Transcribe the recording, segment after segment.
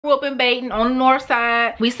Grew up in Baton on the north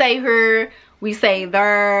side. We say her, we say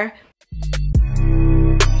there.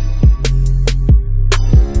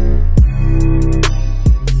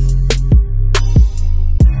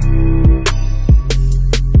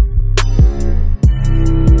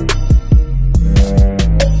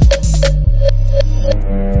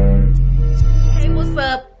 Hey, what's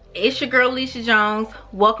up? It's your girl Alicia Jones.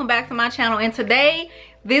 Welcome back to my channel, and today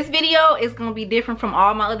this video is gonna be different from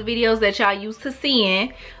all my other videos that y'all used to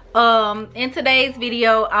seeing. In today's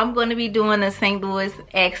video, I'm gonna be doing the St. Louis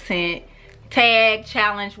accent tag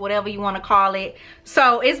challenge, whatever you want to call it.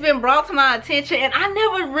 So it's been brought to my attention, and I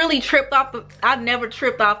never really tripped off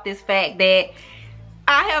this fact that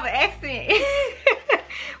I have an accent.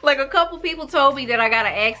 Like, a couple people told me that I got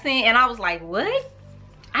an accent, and I was like, what?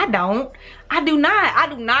 I do not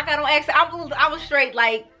got no accent. I was straight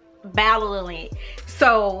like battling it.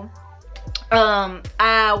 So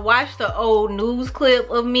I watched the old news clip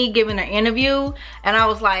of me giving an interview, and I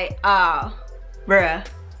was like, bruh,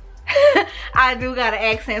 I do got an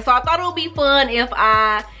accent. So I thought it would be fun if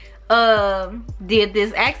I did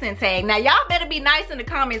this accent tag. Now y'all better be nice in the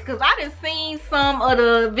comments, because I done seen some of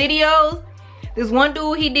the videos. This one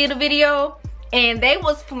dude, he did a video and they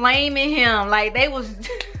was flaming him, like they was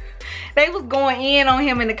they was going in on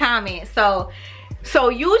him in the comments. So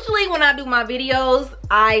usually when I do my videos,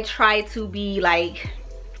 I try to be like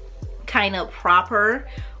kind of proper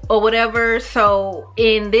or whatever. So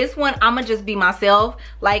in this one, I'ma just be myself,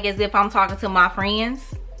 like as if I'm talking to my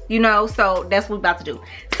friends, you know. So that's what we're about to do.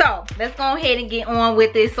 So let's go ahead and get on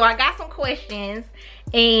with this. So I got some questions,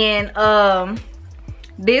 and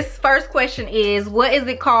this first question is, what is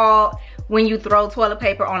it called when you throw toilet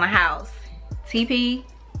paper on a house? TP.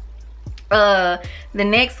 The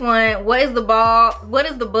next one, what is the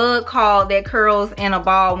bug called that curls in a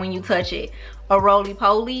ball when you touch it? A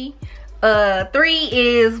roly-poly. 3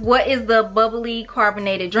 is, what is the bubbly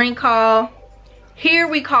carbonated drink called? Here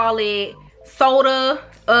we call it soda.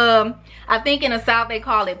 I think in the South they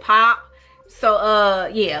call it pop. So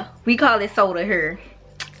yeah, we call it soda here.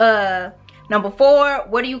 Number 4,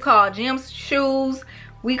 what do you call gym shoes?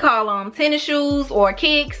 We call them tennis shoes or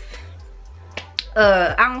kicks.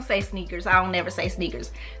 I don't say sneakers. I don't never say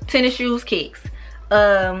sneakers. Tennis shoes, kicks.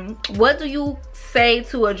 What do you say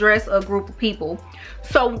to address a group of people?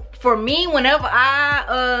 So for me, whenever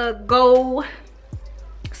I go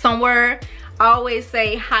somewhere, I always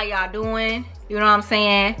say, how y'all doing? You know what I'm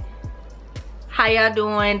saying? How y'all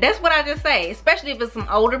doing? That's what I just say. Especially if it's some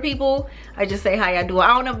older people, I just say how y'all doing. I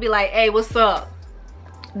don't ever be like, hey, what's up?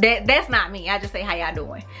 That's not me. I just say how y'all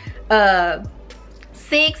doing.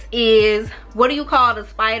 6 is, what do you call the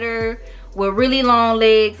spider with really long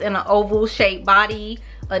legs and an oval shaped body?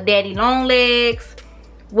 A daddy long legs.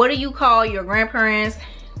 What do you call your grandparents?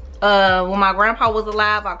 When my grandpa was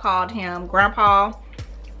alive, I called him grandpa.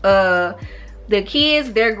 The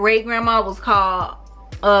kids, their great grandma was called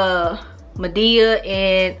Medea,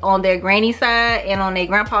 and on their granny side, and on their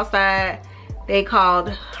grandpa side they called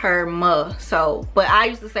her Ma. So, but I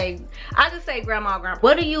just say grandma.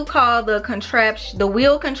 What do you call the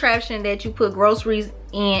wheel contraption that you put groceries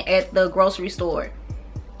in at the grocery store?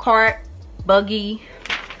 Cart, buggy.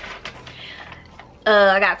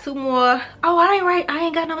 I got 2 more. Oh, I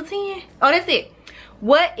ain't got number 10. Oh, that's it.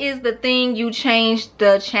 What is the thing you changed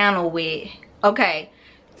the channel with? Okay,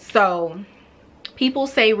 so people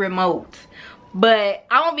say remote, but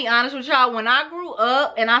I'm gonna be honest with y'all. When I grew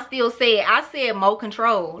up, and I still say it, I said remote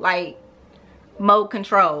control. Like, remote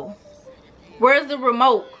control. Where's the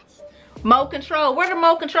remote? Remote control. Where the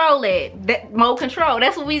remote control at? That remote control.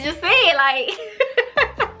 That's what we just said. Like,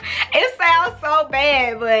 it sounds so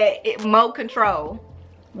bad, but remote control.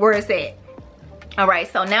 Where is that? All right.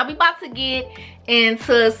 So now we about to get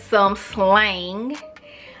into some slang,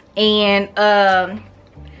 and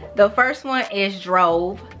the first one is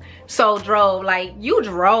drove. So drove, like you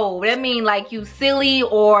drove. That mean like you silly,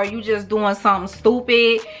 or you just doing something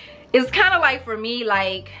stupid. It's kind of like, for me,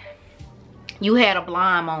 like you had a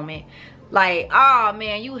blind moment. Like, oh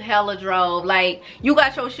man, you hella drove. Like, you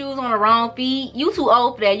got your shoes on the wrong feet. You too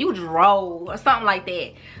old for that. You drove, or something like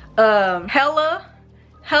that.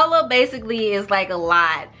 Hella basically is like a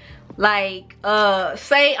lot. Like,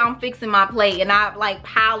 say I'm fixing my plate and I like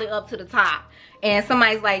pile it up to the top, and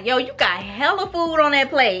somebody's like, yo, you got hella food on that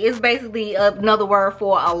plate. It's basically another word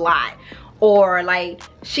for a lot. Or like,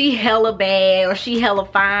 she hella bad, or she hella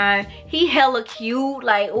fine, he hella cute,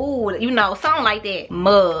 like, ooh, you know, something like that.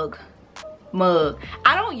 Mug.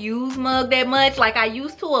 I don't use mug that much. Like, I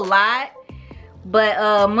used to a lot,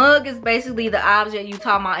 but mug is basically the object you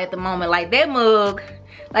talking about at the moment. Like, that mug,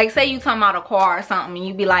 Like say you talking about a car or something and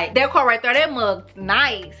you be like, that car right there, that mug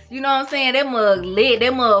nice. You know what I'm saying? That mug lit,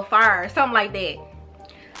 that mug fire, something like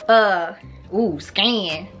that. Ooh,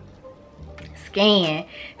 scan. Scan.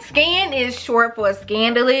 Scan is short for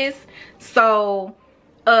scandalous. So,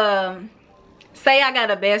 say I got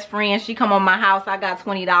a best friend, she come on my house, I got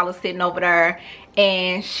 $20 sitting over there,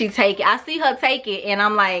 and she take it. I see her take it, and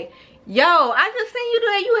I'm like, yo, I just seen you do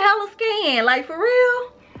that, you hella scan, like for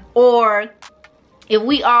real? Or if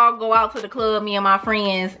we all go out to the club, me and my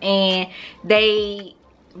friends, and they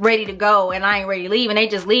ready to go, and I ain't ready to leave, and they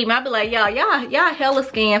just leave me, I be like, y'all hella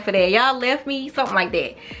scan for that. Y'all left me, something like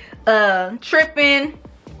that.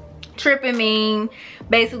 Tripping mean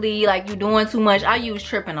basically like you doing too much. I use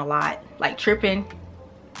tripping a lot. Like tripping,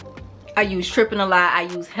 I use tripping a lot. I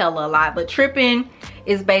use hella a lot. But tripping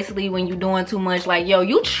is basically when you doing too much. Like, yo,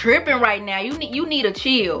 you tripping right now. You need a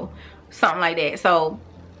chill. Something like that. So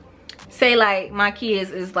say like my kids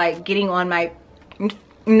is like getting on my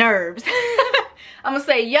nerves. I'm gonna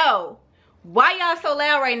say, yo, why y'all so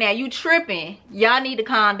loud right now? You tripping. Y'all need to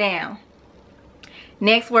calm down.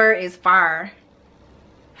 Next word is fire.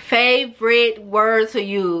 Favorite word to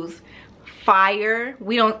use, fire.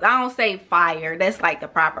 I don't say fire, that's like the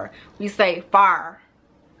proper. We say fire.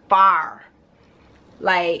 Fire.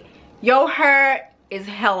 Like your hair is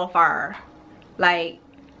hella fire. Like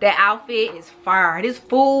that outfit is fire. This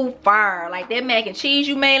food fire. Like that mac and cheese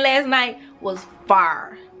you made last night was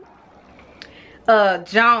fire.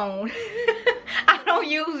 Joan. I don't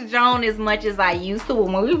use Joan as much as I used to.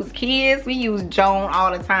 When we was kids, we used Joan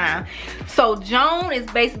all the time. So Joan is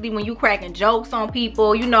basically when you cracking jokes on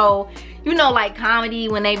people, you know like comedy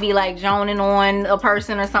when they be like joning on a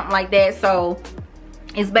person or something like that. So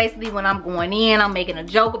it's basically when I'm going in, I'm making a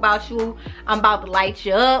joke about you, I'm about to light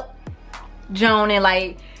you up, joning,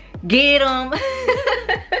 like get them.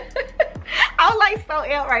 I'm like so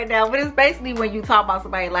ill right now, but it's basically when you talk about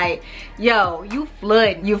somebody like, yo, you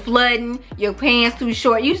flooding, your pants too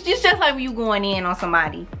short. It's just like when you going in on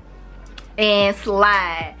somebody. And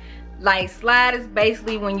slide. Like slide is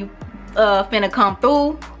basically when you finna come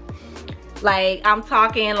through. Like I'm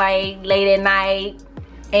talking like late at night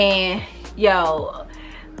and yo,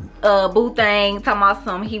 boo thing talking about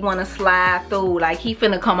something, he wanna slide through, like he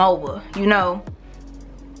finna come over, you know.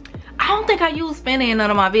 I don't think I use finna in none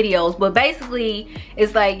of my videos, but basically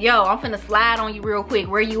it's like, yo, I'm finna slide on you real quick.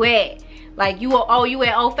 Where you at? Like you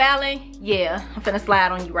at O'Fallon? Yeah, I'm finna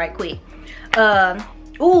slide on you right quick.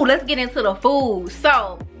 Ooh, let's get into the food.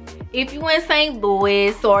 So if you in St.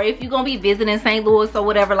 Louis, or if you're gonna be visiting St. Louis or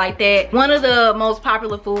whatever like that, one of the most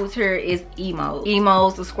popular foods here is Imo's.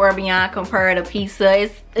 Imo's, the Square Beyond comparative pizza.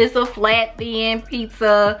 It's a flat thin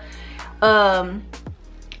pizza.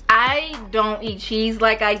 I don't eat cheese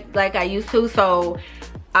like I used to, so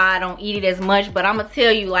I don't eat it as much. But I'm gonna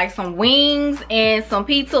tell you, like some wings and some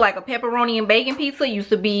pizza, like a pepperoni and bacon pizza, used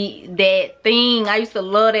to be that thing. I used to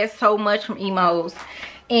love that so much from Imo's.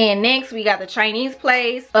 And next we got the Chinese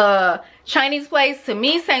place. Chinese place, to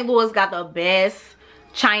me, St. Louis got the best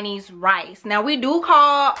Chinese rice. Now we do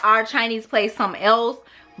call our Chinese place something else,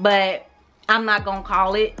 but I'm not gonna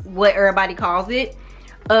call it what everybody calls it.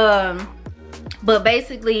 But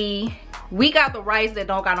basically, we got the rice that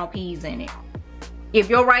don't got no peas in it. If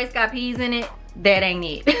your rice got peas in it, that ain't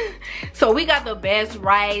it. So we got the best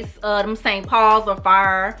rice. Them St. Paul's are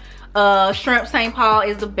fire. Shrimp St. Paul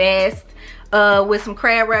is the best. With some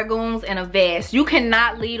crab ragoons and a vest. You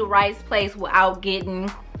cannot leave a rice place without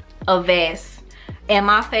getting a vest. And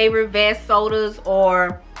my favorite vest sodas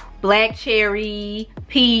are black cherry,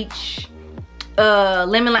 peach,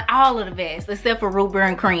 lemon, like all of the vests except for root beer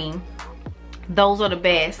and cream. Those are the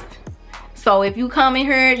best. So if you come in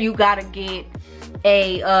here, you gotta get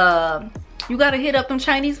a you gotta hit up them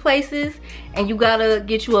Chinese places, and you gotta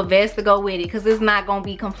get you a vest to go with it, because it's not gonna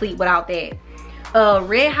be complete without that.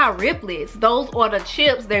 Red Hot Riplets, those are the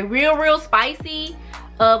chips. They're real spicy,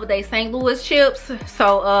 but they St. Louis chips,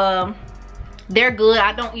 so they're good.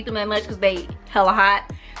 I don't eat them that much because they hella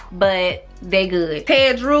hot, but they good.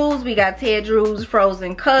 Ted Drew's, we got Ted Drew's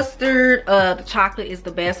frozen custard. The chocolate is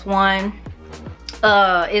the best one.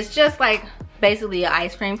 It's just like basically an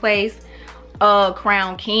ice cream place.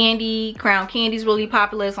 Crown Candy's really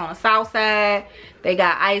popular. It's on the south side. They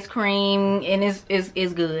got ice cream and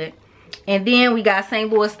it's good. And then we got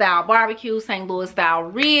St. Louis style barbecue, St. Louis style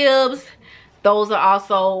ribs. Those are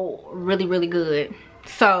also really good.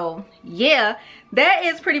 So yeah, that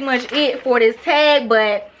is pretty much it for this tag.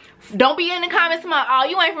 But don't be in the comments about, oh,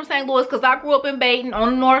 you ain't from St. Louis, because I grew up in Baton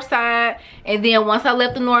on the north side, and then once I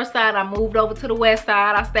left the north side, I moved over to the west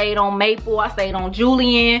side. I stayed on Maple, I stayed on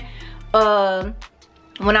Julian.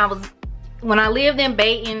 When I was when I lived in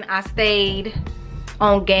Bayton, I stayed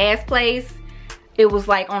on Gas Place. It was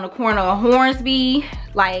like on the corner of Hornsby,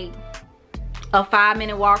 like a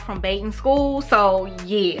 5-minute walk from Bayton School. So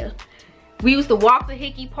yeah, we used to walk to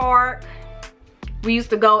Hickey Park. We used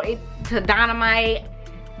to go to Dynamite,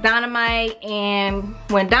 and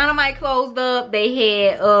when Dynamite closed up, they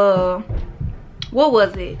had what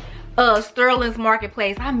was it? Sterling's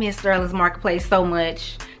Marketplace. I miss Sterling's Marketplace so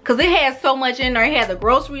much because it had so much in there. It had the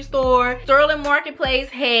grocery store. Sterling Marketplace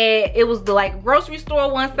had, it was the like grocery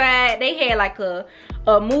store one side. They had like a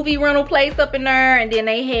movie rental place up in there, and then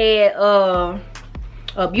they had a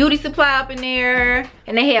beauty supply up in there,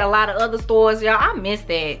 and they had a lot of other stores. Y'all, I miss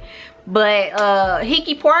that. But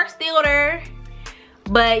Hickey Park's still there.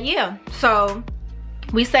 But yeah, so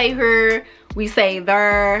we say her, we say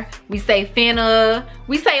there, we say finna,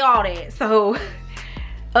 we say all that. So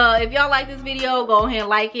if y'all like this video, go ahead and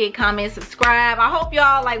like it, comment, subscribe. I hope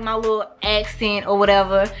y'all like my little accent or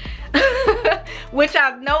whatever, which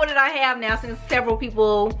I know that I have now since several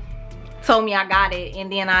people told me I got it,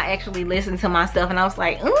 and then I actually listened to myself and I was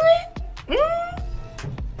like,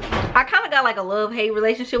 I kind of got like a love-hate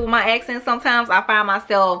relationship with my accent sometimes. I find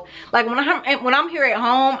myself like when I'm here at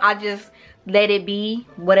home, I just let it be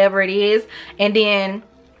whatever it is, and then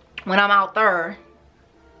when I'm out there,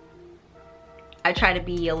 I try to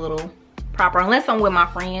be a little proper unless I'm with my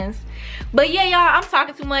friends. But yeah, y'all, I'm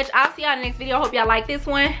talking too much. I'll see y'all in the next video. I hope y'all like this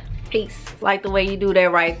one. Peace. Like the way you do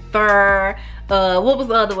that right there. What was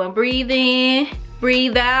the other one? Breathe in,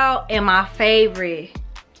 breathe out, and my favorite,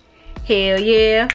 hell yeah.